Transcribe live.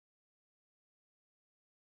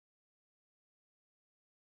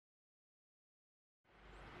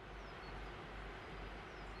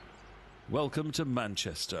Welcome to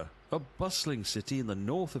Manchester, a bustling city in the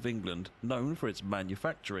north of England known for its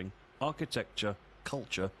manufacturing, architecture,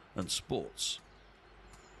 culture and sports.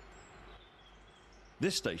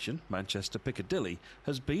 This station, Manchester Piccadilly,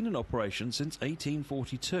 has been in operation since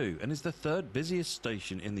 1842 and is the third busiest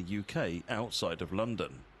station in the UK outside of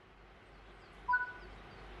London.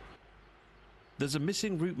 There's a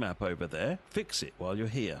missing route map over there. Fix it while you're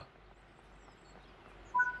here.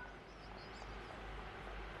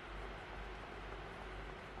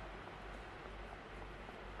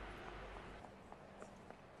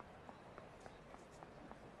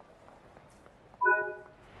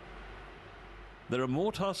 There are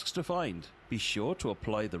more tasks to find. Be sure to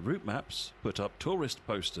apply the route maps, put up tourist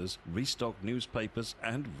posters, restock newspapers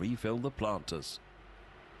and refill the planters.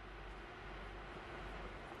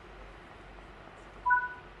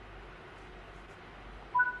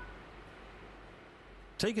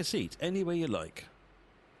 Take a seat anywhere you like.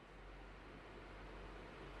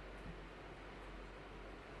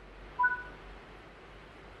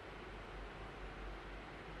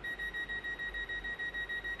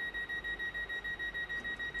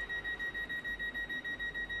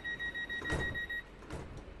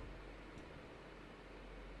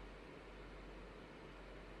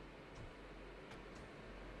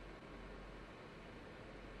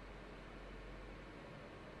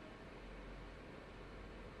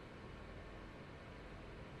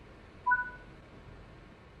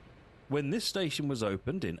 When this station was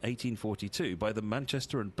opened in 1842 by the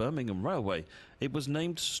Manchester and Birmingham Railway, it was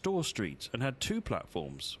named Store Street and had two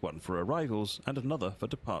platforms, one for arrivals and another for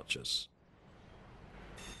departures.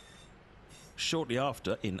 Shortly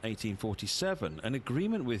after, in 1847, an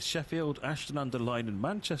agreement with Sheffield, Ashton-under-Lyne and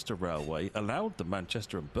Manchester Railway allowed the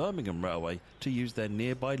Manchester and Birmingham Railway to use their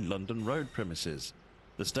nearby London Road premises.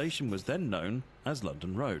 The station was then known as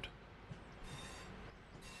London Road.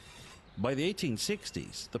 By the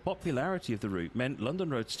 1860s, the popularity of the route meant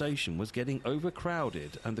London Road Station was getting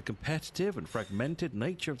overcrowded, and the competitive and fragmented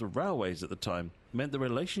nature of the railways at the time meant the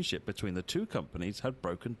relationship between the two companies had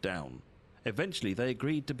broken down. Eventually they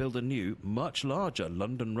agreed to build a new, much larger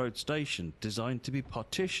London Road Station designed to be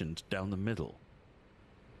partitioned down the middle.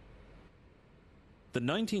 The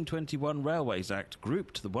 1921 Railways Act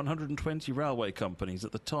grouped the 120 railway companies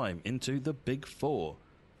at the time into the Big Four,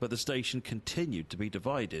 but the station continued to be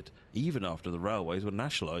divided even after the railways were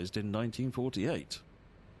nationalised in 1948.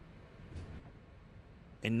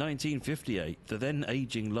 In 1958, the then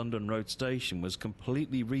ageing London Road Station was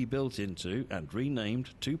completely rebuilt into and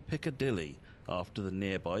renamed to Piccadilly after the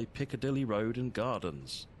nearby Piccadilly Road and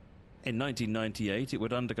Gardens. In 1998, it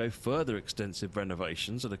would undergo further extensive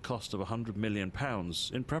renovations at a cost of £100 million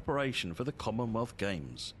in preparation for the Commonwealth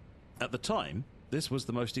Games. At the time, this was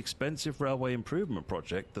the most expensive railway improvement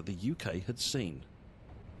project that the UK had seen.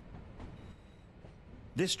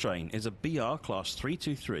 This train is a BR Class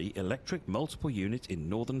 323 electric multiple unit in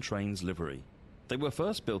Northern Trains livery. They were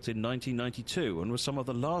first built in 1992 and were some of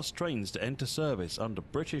the last trains to enter service under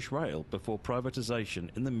British Rail before privatisation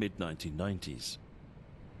in the mid-1990s.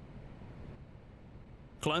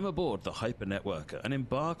 Climb aboard the Hyper-Networker and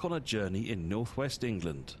embark on a journey in northwest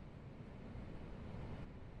England.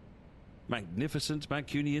 Magnificent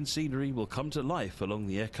Mancunian scenery will come to life along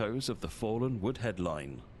the echoes of the fallen Woodhead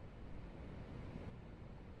Line.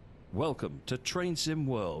 Welcome to Train Sim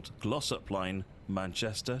World, Glossop Line,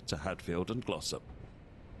 Manchester to Hadfield and Glossop.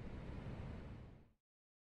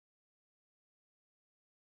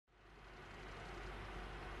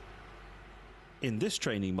 In this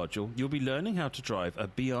training module, you'll be learning how to drive a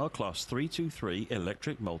BR Class 323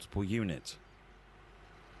 electric multiple unit.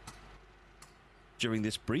 During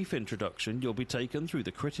this brief introduction, you'll be taken through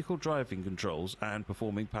the critical driving controls and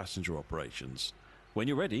performing passenger operations. When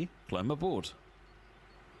you're ready, climb aboard.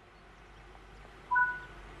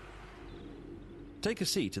 Take a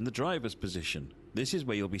seat in the driver's position. This is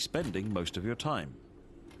where you'll be spending most of your time.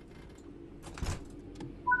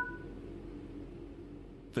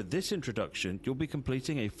 For this introduction, you'll be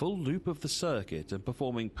completing a full loop of the circuit and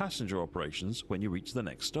performing passenger operations when you reach the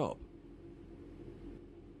next stop.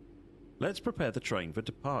 Let's prepare the train for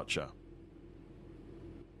departure.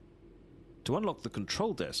 To unlock the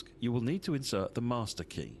control desk, you will need to insert the master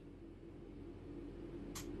key.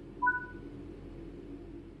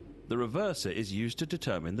 The reverser is used to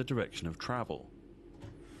determine the direction of travel.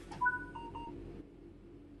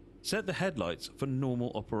 Set the headlights for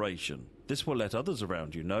normal operation. This will let others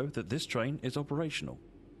around you know that this train is operational.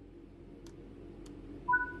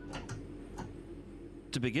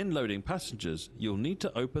 To begin loading passengers, you'll need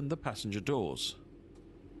to open the passenger doors.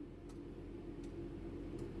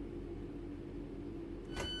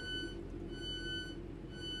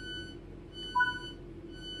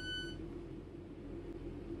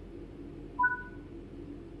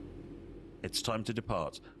 It's time to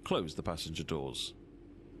depart. Close the passenger doors.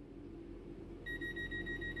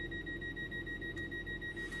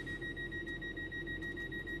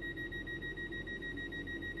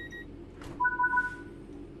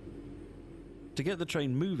 To get the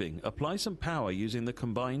train moving, apply some power using the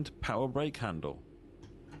combined power brake handle.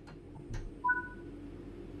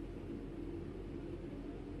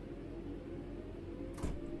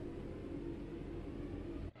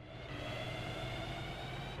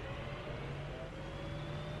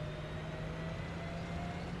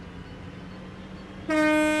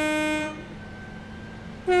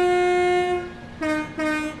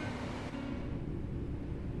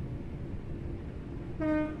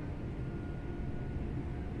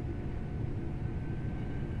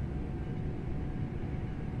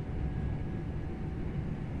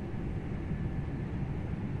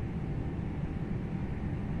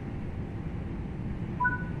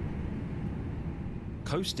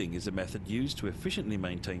 Coasting is a method used to efficiently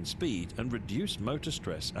maintain speed and reduce motor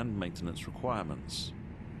stress and maintenance requirements.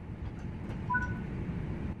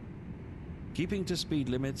 Keeping to speed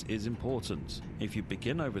limits is important. If you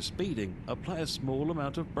begin overspeeding, apply a small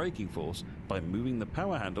amount of braking force by moving the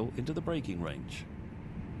power handle into the braking range.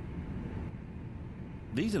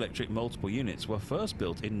 These electric multiple units were first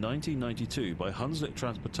built in 1992 by Hunslet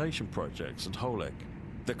Transportation Projects and Holek.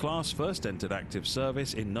 The class first entered active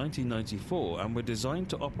service in 1994 and were designed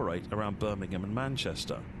to operate around Birmingham and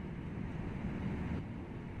Manchester.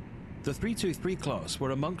 The 323 class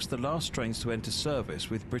were amongst the last trains to enter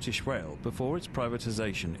service with British Rail before its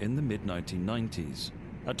privatisation in the mid-1990s.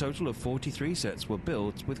 A total of 43 sets were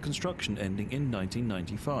built, with construction ending in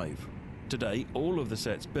 1995. Today, all of the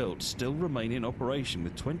sets built still remain in operation,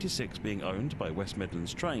 with 26 being owned by West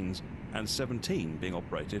Midlands Trains and 17 being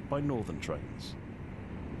operated by Northern Trains.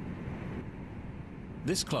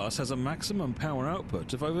 This class has a maximum power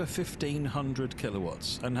output of over 1500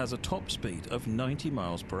 kilowatts and has a top speed of 90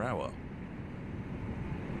 miles per hour.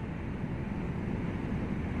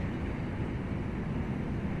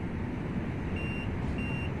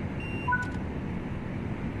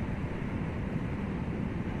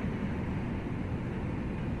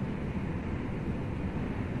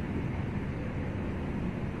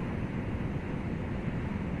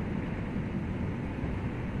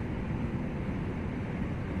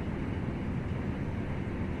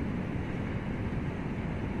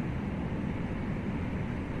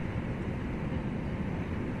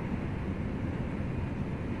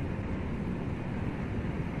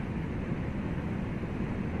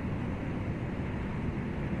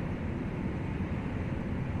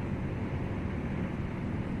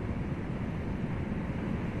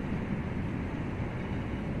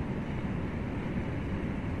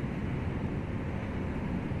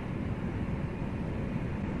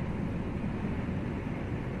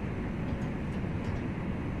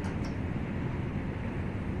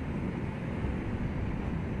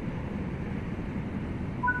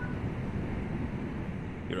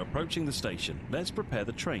 You're approaching the station. Let's prepare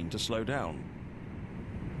the train to slow down.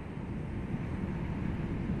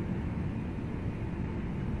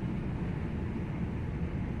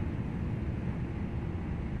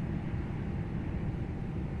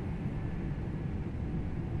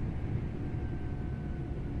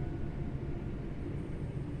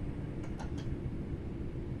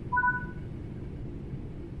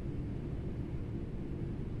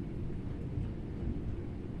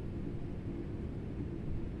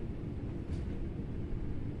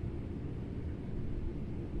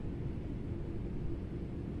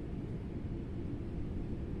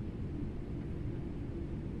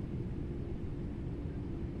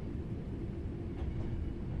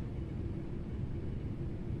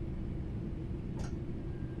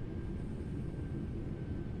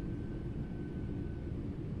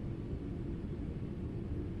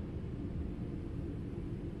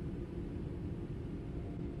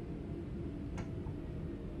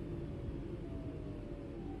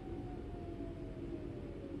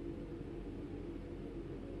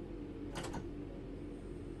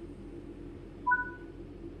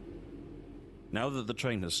 Now that the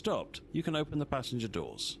train has stopped, you can open the passenger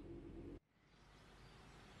doors.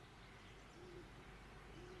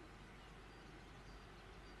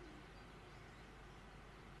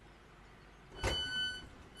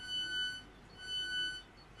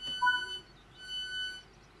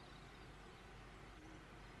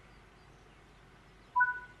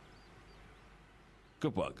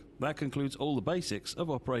 Good work. That concludes all the basics of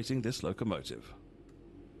operating this locomotive.